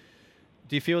do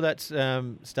you feel that's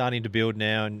starting to build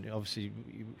now? And obviously,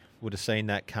 you would have seen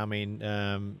that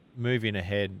coming. Moving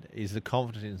ahead, is the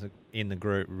confidence in the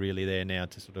group really there now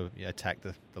to sort of attack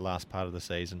the last part of the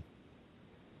season?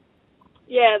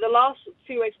 Yeah, the last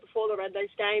few weeks before the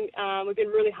Redlegs game, we've been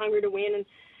really hungry to win, and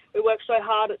we work so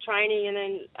hard at training, and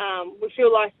then we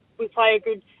feel like we play a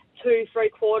good 2-3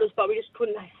 quarters, but we just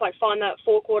couldn't find that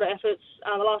 4-quarter efforts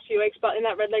the last few weeks. But in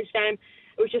that Redlegs game,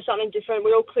 it was just something different.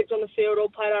 We all clicked on the field, all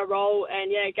played our role, and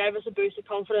it gave us a boost of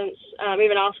confidence.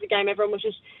 Even after the game, everyone was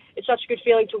it's such a good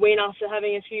feeling to win after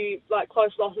having a few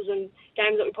close losses and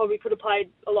games that we probably could have played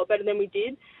a lot better than we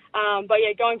did. But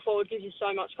going forward gives you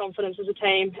so much confidence as a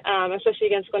team, especially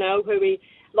against Glenelg, who we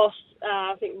lost,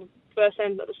 I think, first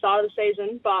time at the start of the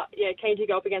season, but keen to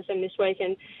go up against them this week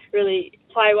and really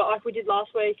play like we did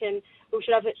last week, and we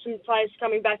should have some players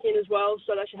coming back in as well,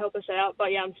 so that should help us out. But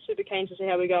I'm super keen to see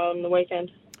how we go on the weekend.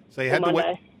 So you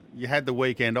had the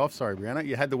weekend off. Sorry, Brianna,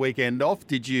 you had the weekend off.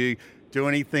 Did you do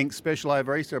anything special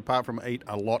over Easter apart from eat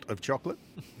a lot of chocolate?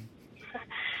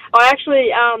 I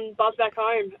actually buzzed back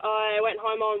home. I went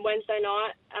home on Wednesday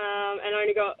night and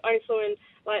only flew in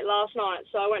late last night.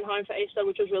 So I went home for Easter,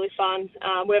 which was really fun.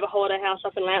 We have a holiday house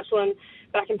up in Lancelin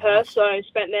back in Perth, so I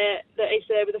spent the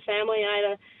Easter there with the family and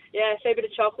ate a fair bit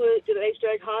of chocolate, did an Easter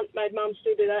egg hunt, made Mum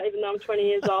still do that even though I'm 20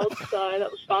 years old, so that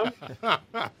was fun.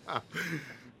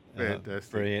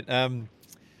 Fantastic. Brilliant.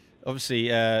 Obviously,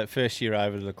 first year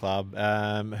over to the club.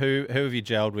 Who have you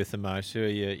gelled with the most? Who are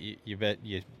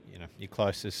your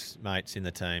closest mates in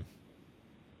the team?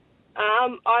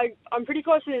 I'm pretty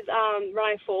close with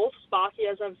Renee Forth, Sparky,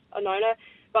 as I've known her,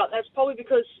 but that's probably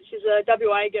because she's a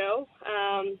WA girl.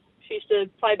 She used to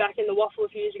play back in the Waffle a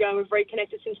few years ago, and we've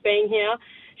reconnected since being here.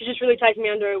 She's just really taken me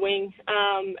under her wing,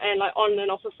 and on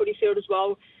and off the footy field as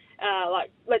well.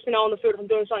 Lets me know on the field if I'm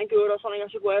doing something good or something I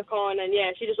should work on. And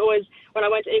she just always, when I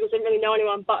went to Eagles, didn't really know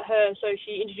anyone but her, so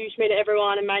she introduced me to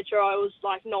everyone and made sure I was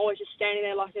not always just standing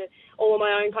there all on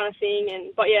my own kind of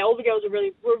thing. But all the girls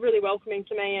were really welcoming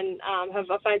to me, and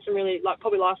I've made some really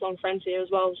probably lifelong friends here as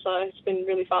well. So it's been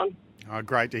really fun. Oh,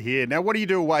 great to hear. Now, what do you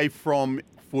do away from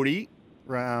footy,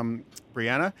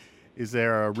 Brianna? Is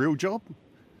there a real job?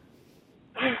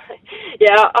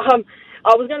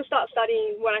 I was going to start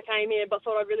studying when I came here, but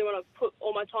thought I'd really want to put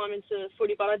all my time into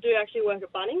footy. But I do actually work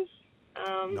at Bunnings,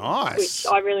 nice, which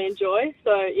I really enjoy. So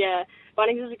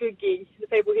Bunnings is a good gig. The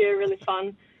people here are really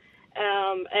fun,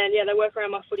 and they work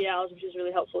around my footy hours, which is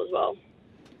really helpful as well.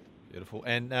 Beautiful.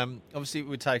 And obviously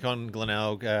we take on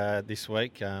Glenelg this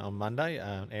week on Monday,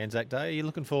 Anzac Day. Are you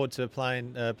looking forward to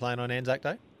playing on Anzac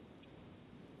Day?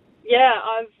 Yeah,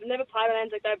 I've never played on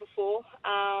Anzac Day before,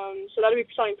 so that'll be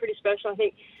something pretty special. I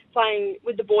think playing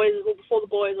with the boys, or before the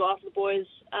boys or after the boys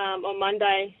on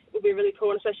Monday would be really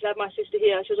cool, and especially to have my sister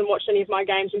here. She hasn't watched any of my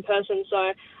games in person, so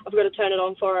I've got to turn it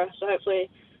on for her, so hopefully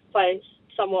play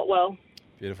somewhat well.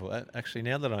 Beautiful. Actually,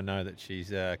 now that I know that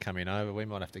she's coming over, we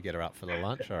might have to get her up for the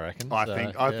lunch, I reckon. I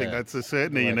think that's a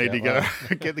certainty. You need to go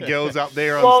get the girls up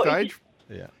there on stage.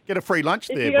 Get a free lunch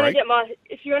there, Brake.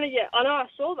 I know I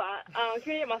saw that. If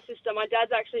you're going to get my sister, my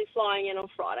dad's actually flying in on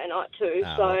Friday night too,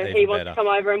 so he wants to come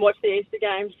over and watch the Easter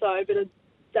game, so a bit of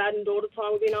dad and daughter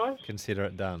time would be nice. Consider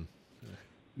it done.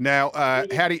 Now,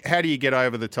 how do you get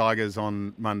over the Tigers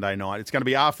on Monday night? It's going to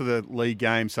be after the league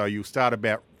game, so you'll start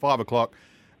about 5 o'clock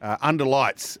under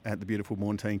lights at the beautiful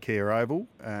Mornteen Kia Oval.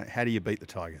 How do you beat the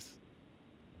Tigers?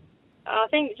 I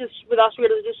think just with us, we've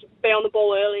got to just be on the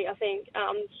ball early. I think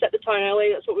set the tone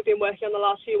early. That's what we've been working on the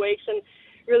last few weeks, and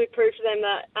really prove to them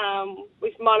that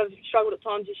we might have struggled at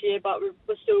times this year, but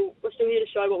we're still here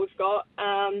to show what we've got.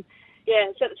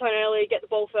 Set the tone early, get the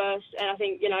ball first, and I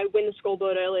think win the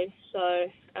scoreboard early. So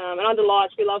and under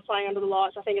lights, we love playing under the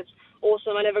lights. I think it's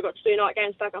awesome. I never got to do night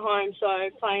games back at home, so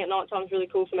playing at night time is really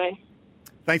cool for me.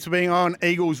 Thanks for being on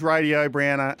Eagles Radio,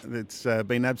 Brianna. It's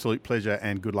been an absolute pleasure,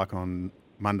 and good luck on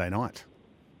Monday night.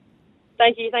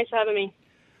 Thank you. Thanks for having me.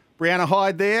 Brianna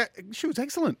Hyde there. She was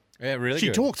excellent. Yeah, really She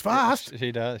good. talks fast.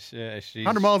 She does. Yeah, she's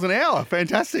 100 miles an hour.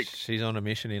 Fantastic. She's on a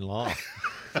mission in life.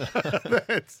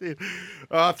 That's it.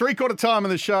 3/4 time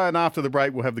in the show, and after the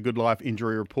break, we'll have the Good Life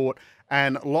injury report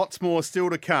and lots more still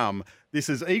to come. This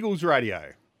is Eagles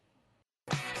Radio.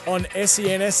 On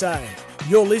SENSA,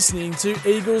 you're listening to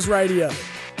Eagles Radio.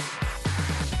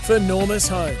 For Normus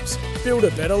Homes, build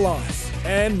a better life.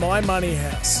 And My Money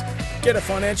House. Get a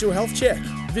financial health check.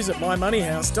 Visit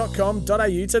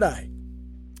mymoneyhouse.com.au today.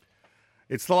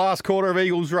 It's the last quarter of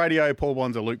Eagles Radio. Paul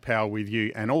Bonza, Luke Powell with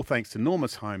you, and all thanks to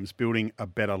Normus Homes, building a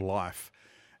better life.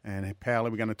 And Powell,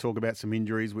 we're going to talk about some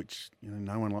injuries, which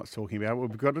no one likes talking about.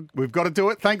 We've got to do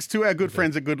it. Thanks to our good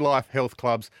friends at Good Life Health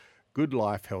Clubs. Good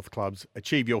Life Health Clubs.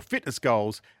 Achieve your fitness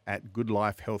goals at Good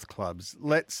Life Health Clubs.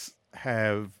 Let's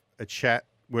have a chat.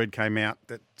 Word came out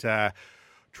that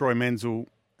Troy Menzel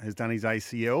has done his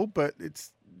ACL, but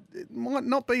it might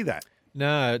not be that.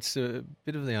 No, it's a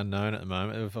bit of the unknown at the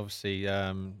moment. Obviously,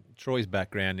 Troy's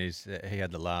background is that he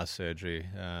had the last surgery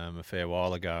a fair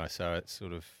while ago, so it's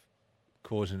sort of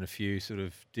causing a few sort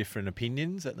of different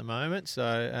opinions at the moment.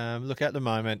 So, look, at the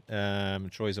moment,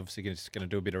 Troy's obviously just going to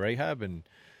do a bit of rehab, and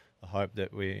I hope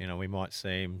that we might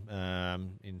see him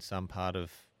in some part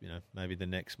of maybe the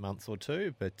next month or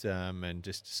two, but and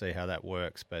just to see how that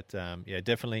works. But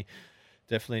definitely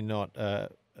not.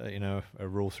 A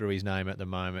rule through his name at the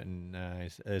moment, and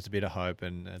there's a bit of hope,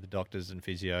 and the doctors and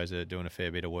physios are doing a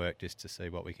fair bit of work just to see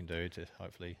what we can do to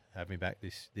hopefully have me back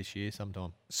this year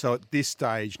sometime. So at this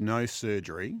stage, no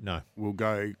surgery. No. We'll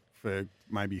go for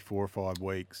maybe 4 or 5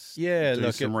 weeks. Yeah,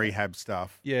 do some rehab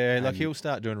stuff. Yeah, he'll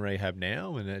start doing rehab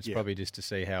now, and it's probably just to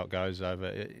see how it goes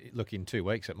over. Look, in 2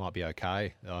 weeks it might be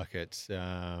okay. Like it's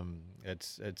a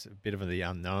bit of the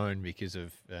unknown because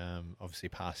of obviously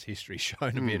past history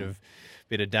shown a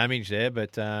bit of damage there.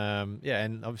 But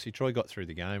and obviously Troy got through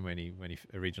the game when he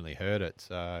originally hurt it.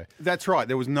 So that's right.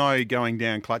 There was no going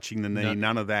down, clutching the knee,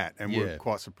 none of that. And Yeah.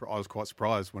 I was quite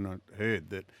surprised when I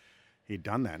heard that he'd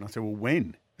done that. And I said, well,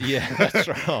 when? Yeah, that's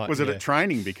right. Was it at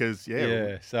training? Because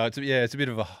so it's a bit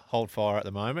of a hold fire at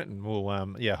the moment, and we'll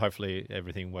hopefully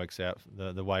everything works out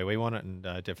the way we want it, and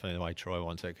definitely the way Troy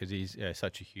wants it, because he's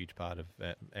such a huge part of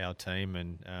our team,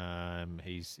 and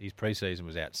his pre-season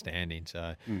was outstanding.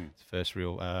 So it's the first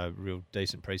real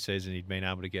decent pre-season he'd been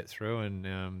able to get through,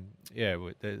 and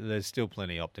there's still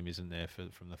plenty of optimism there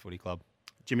from the footy club.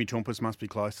 Jimmy Tompkins must be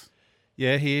close.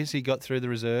 Yeah, he is. He got through the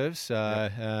reserves.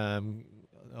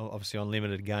 Obviously on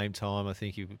limited game time, I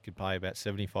think he could play about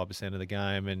 75% of the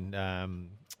game. And,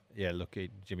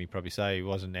 Jimmy probably say he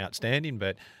wasn't outstanding,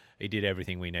 but he did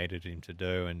everything we needed him to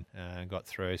do and got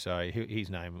through. So his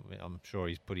name, I'm sure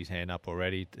he's put his hand up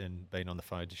already and been on the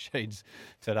phone to Sheeds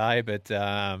today. But,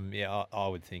 I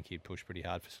would think he'd push pretty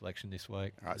hard for selection this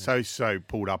week. All right, so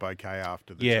pulled up okay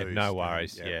after the Yeah, twos. no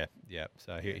worries. Yeah.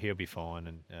 So he'll be fine,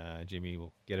 and Jimmy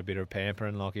will get a bit of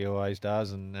pampering like he always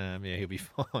does, and he'll be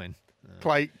fine.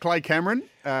 Clay Cameron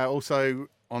also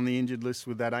on the injured list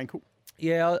with that ankle.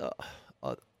 Yeah,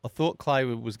 I thought Clay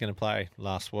was going to play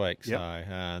last week,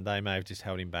 so they may have just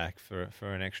held him back for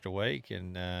an extra week.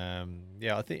 And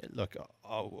I think, look,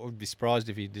 I would be surprised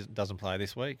if he doesn't play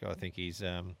this week. I think he's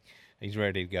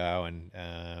ready to go, and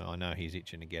I know he's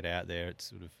itching to get out there.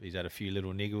 It's sort of he's had a few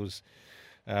little niggles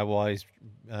while he's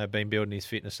been building his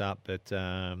fitness up, but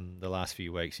the last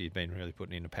few weeks he's been really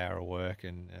putting in a power of work,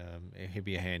 and he'll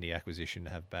be a handy acquisition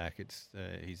to have back.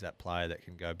 He's that player that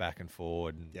can go back and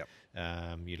forward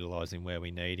and utilise him where we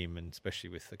need him, and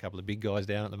especially with a couple of big guys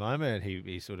down at the moment,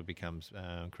 he sort of becomes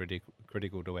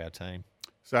critical to our team.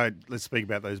 So let's speak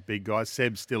about those big guys.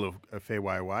 Seb's still a fair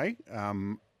way away.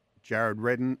 Jared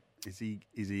Redden, is he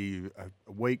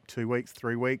a week, 2 weeks,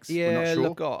 3 weeks? Yeah, we're not sure.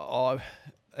 Look,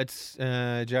 it's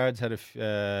Jared's had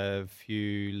a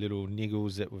few little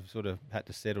niggles that we've sort of had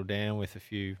to settle down with, a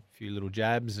few little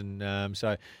jabs, and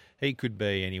so he could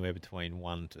be anywhere between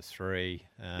 1 to 3.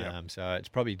 So it's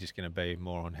probably just going to be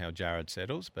more on how Jared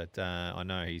settles. But I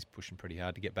know he's pushing pretty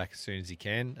hard to get back as soon as he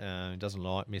can. He doesn't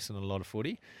like missing a lot of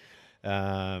footy.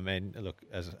 And look,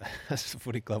 as a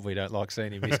footy club, we don't like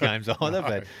seeing him miss games either.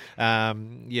 But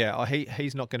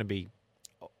he's not going to be.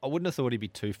 I wouldn't have thought he'd be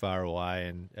too far away,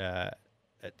 and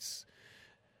it's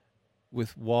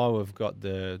while we've got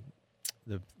the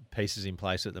pieces in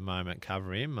place at the moment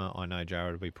cover him. I know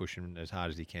Jared will be pushing as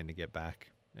hard as he can to get back,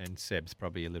 and Seb's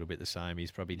probably a little bit the same. He's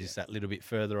probably just that little bit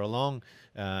further along.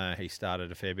 He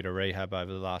started a fair bit of rehab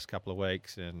over the last couple of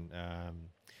weeks, and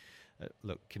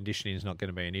look, conditioning is not going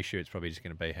to be an issue. It's probably just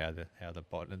going to be how the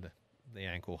bottom of the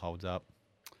ankle holds up.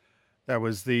 That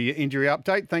was the injury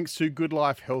update. Thanks to Good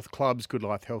Life Health Clubs. Good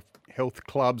Life Health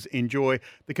Clubs. Enjoy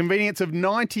the convenience of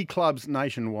 90 clubs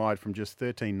nationwide from just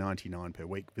 $13.99 per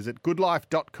week. Visit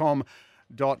goodlife.com.au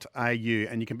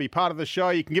and you can be part of the show.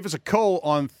 You can give us a call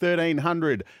on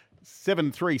 1300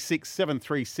 736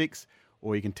 736,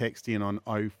 or you can text in on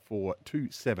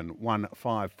 0427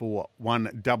 154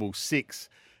 166.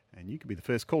 And you could be the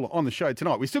first caller on the show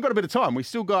tonight. We've still got a bit of time. We've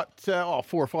still got 4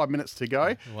 or 5 minutes to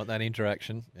go. We want that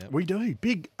interaction. Yep. We do.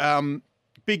 Big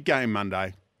game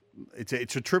Monday. It's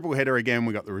a triple header again.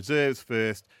 We got the reserves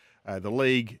first, the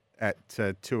league at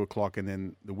 2 o'clock, and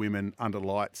then the women under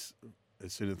lights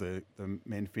as soon as the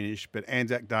men finish. But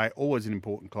Anzac Day, always an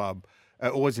important club,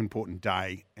 always an important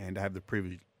day, and to have the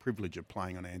privilege of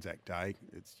playing on Anzac Day,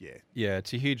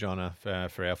 it's a huge honour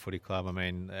for our footy club. I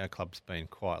mean, our club's been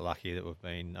quite lucky that we've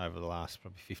been, over the last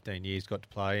probably 15 years, got to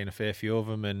play in a fair few of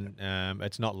them, and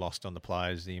it's not lost on the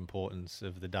players the importance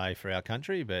of the day for our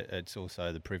country, but it's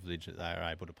also the privilege that they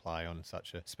are able to play on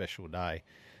such a special day,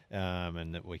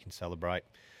 and that we can celebrate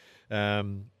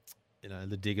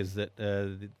the diggers, that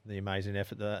the amazing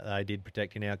effort that they did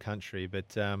protecting our country.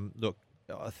 But look,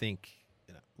 I think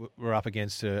we're up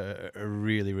against a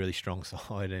really, really strong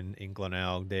side in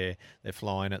Glenelg. They're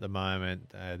flying at the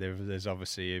moment. There's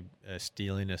obviously a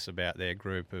steeliness about their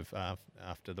group of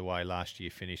after the way last year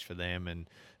finished for them, and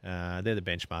they're the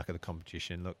benchmark of the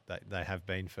competition. Look, they have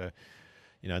been for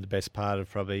the best part of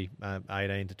probably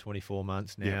 18 to 24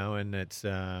 months now, and it's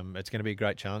going to be a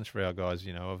great challenge for our guys.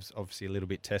 Obviously a little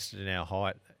bit tested in our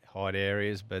height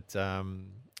areas, but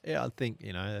I think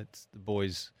it's the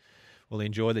boys will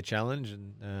enjoy the challenge,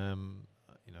 and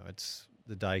it's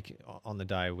the day. On the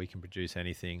day we can produce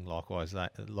anything. Likewise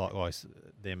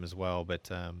them as well. But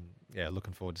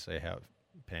looking forward to see how it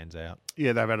pans out.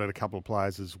 Yeah, they've added a couple of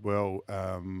players as well.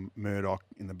 Murdoch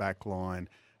in the back line,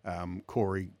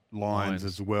 Corey Lyons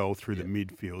as well through the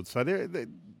midfield. So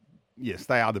yes,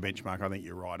 they are the benchmark. I think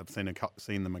you're right. I've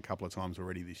seen them a couple of times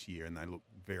already this year, and they look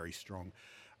very strong.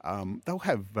 They'll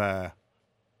have, I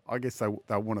guess they'll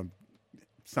want to.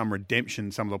 Some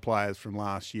redemption, some of the players from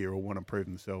last year will want to prove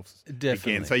themselves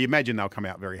again. So you imagine they'll come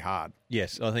out very hard.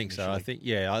 Yes, I think so. I think,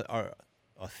 I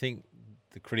think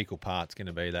the critical part's going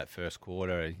to be that first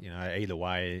quarter. Either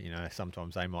way,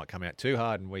 sometimes they might come out too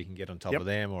hard and we can get on top of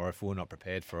them, or if we're not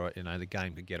prepared for it, the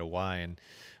game could get away. And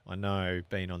I know,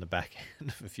 being on the back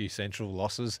end of a few central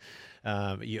losses,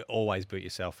 you always boot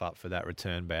yourself up for that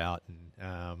return bout,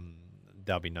 and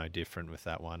they'll be no different with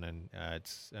that one. And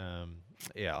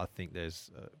I think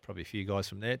there's probably a few guys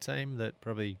from their team that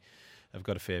probably have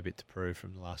got a fair bit to prove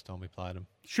from the last time we played them.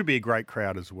 Should be a great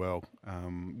crowd as well.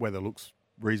 Weather looks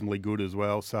reasonably good as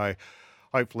well. So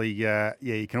hopefully,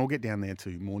 you can all get down there to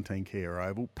Montine Kia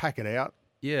Oval, pack it out.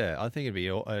 Yeah, I think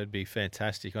it'd be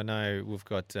fantastic. I know we've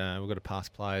got a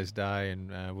past players day,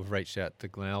 and we've reached out to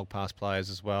Glenelg past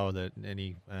players as well. That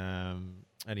any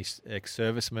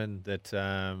ex-servicemen that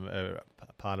are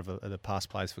part of the past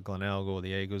players for Glenelg or the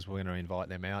Eagles, we're going to invite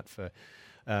them out for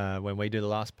when we do the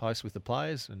last post with the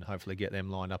players, and hopefully get them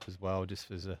lined up as well,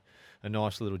 just as a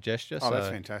nice little gesture. Oh, so, that's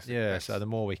fantastic. Yeah, so the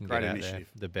more we can get out there,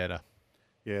 the better.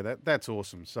 Yeah, that's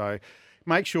awesome. So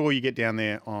make sure you get down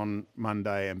there on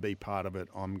Monday and be part of it.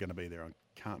 I'm going to be there. I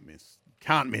can't miss.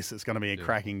 It's going to be a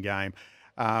cracking game.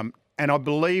 And I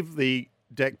believe the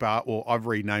deck bar, or I've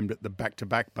renamed it the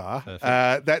back-to-back bar.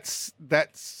 That's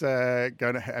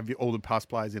going to have all the past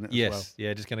players in it as well.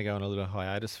 Yeah, just going to go on a little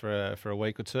hiatus for a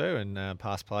week or two, and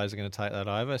past players are going to take that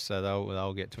over, so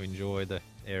they'll get to enjoy the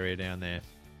area down there.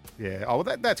 Yeah,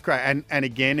 that's great. And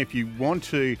again, if you want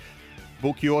to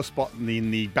book your spot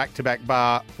in the back-to-back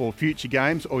bar for future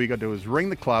games, all you got to do is ring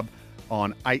the club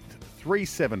on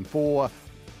 8374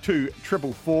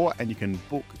 2444, and you can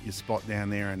book your spot down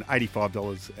there, and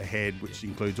 $85 a head, which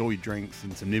includes all your drinks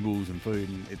and some nibbles and food,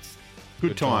 and it's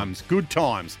good times. Good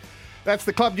times. That's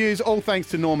the club news, all thanks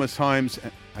to Normus Homes.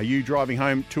 Are you driving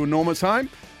home to a Normus home?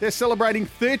 They're celebrating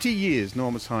 30 years,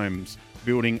 Normus Homes,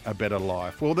 building a better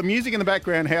life. Well, the music in the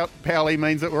background, Powley,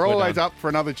 means that we're always up for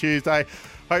another Tuesday.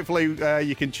 Hopefully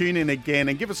you can tune in again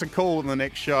and give us a call on the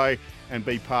next show and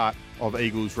be part of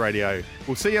Eagles Radio.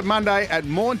 We'll see you Monday at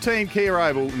Montine Kia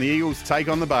Oval, and the Eagles take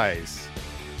on the Bays.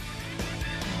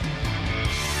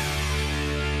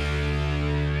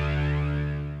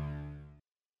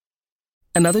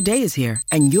 Another day is here,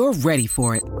 and you're ready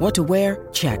for it. What to wear?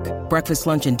 Check. Breakfast,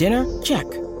 lunch, and dinner? Check.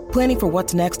 Planning for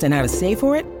what's next and how to save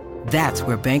for it? That's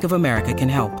where Bank of America can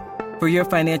help. For your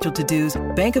financial to-dos,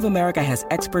 Bank of America has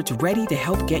experts ready to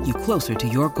help get you closer to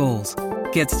your goals.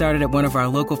 Get started at one of our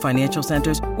local financial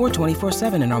centers or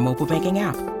 24/7 in our mobile banking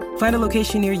app. Find a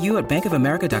location near you at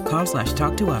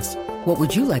bankofamerica.com/talktous. What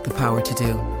would you like the power to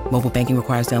do? Mobile banking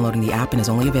requires downloading the app and is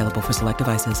only available for select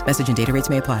devices. Message and data rates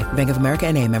may apply. Bank of America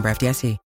NA, member FDIC.